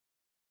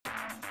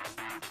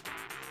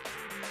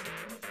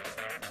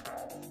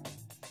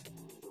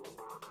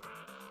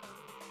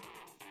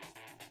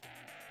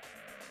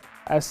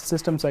as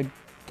systems are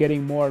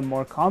getting more and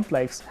more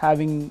complex,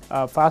 having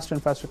faster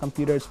and faster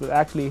computers will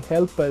actually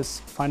help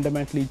us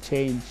fundamentally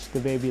change the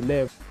way we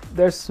live.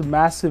 There's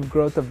massive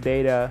growth of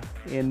data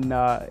in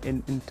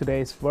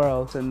today's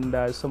world,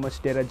 and so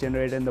much data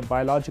generated in the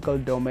biological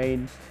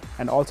domain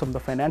and also in the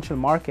financial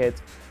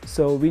markets.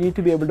 So we need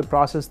to be able to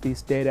process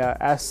these data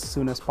as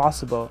soon as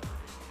possible.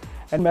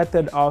 A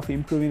method of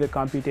improving the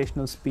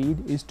computational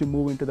speed is to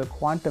move into the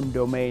quantum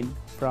domain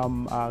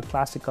from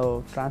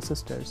classical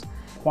transistors.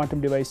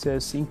 Quantum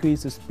devices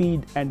increase the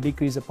speed and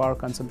decrease the power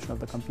consumption of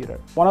the computer.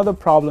 One of the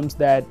problems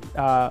that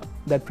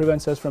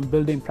prevents us from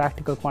building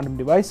practical quantum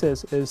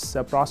devices is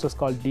a process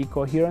called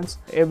decoherence.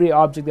 Every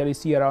object that you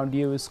see around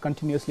you is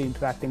continuously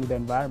interacting with the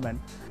environment.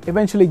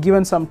 Eventually,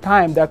 given some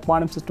time, that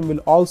quantum system will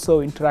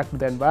also interact with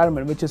the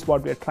environment, which is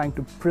what we are trying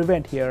to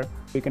prevent here.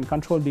 We can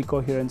control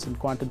decoherence in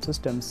quantum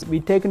systems. We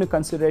take into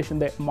consideration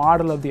the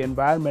model of the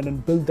environment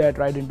and build that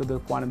right into the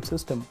quantum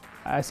system.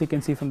 As you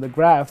can see from the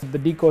graph, the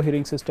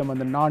decohering system and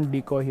the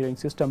non-decohering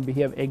system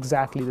behave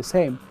exactly the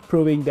same,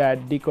 proving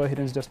that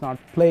decoherence does not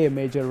play a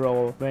major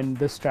role when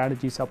this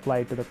strategy is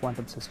applied to the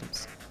quantum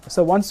systems.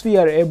 So once we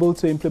are able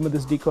to implement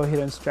this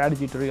decoherence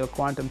strategy to real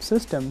quantum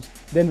systems,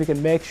 then we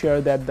can make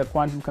sure that the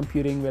quantum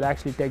computing will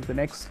actually take the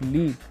next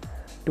leap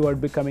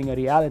toward becoming a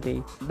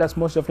reality. That's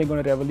most definitely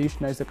going to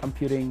revolutionize the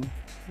computing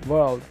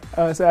world.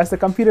 So as the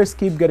computers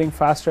keep getting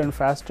faster and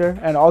faster,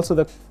 and also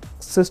the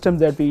systems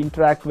that we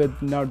interact with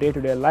in our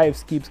day-to-day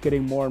lives keeps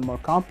getting more and more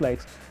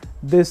complex,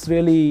 this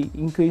really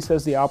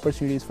increases the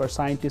opportunities for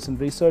scientists and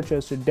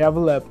researchers to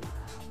develop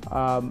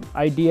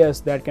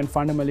ideas that can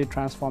fundamentally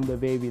transform the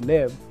way we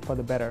live for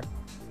the better.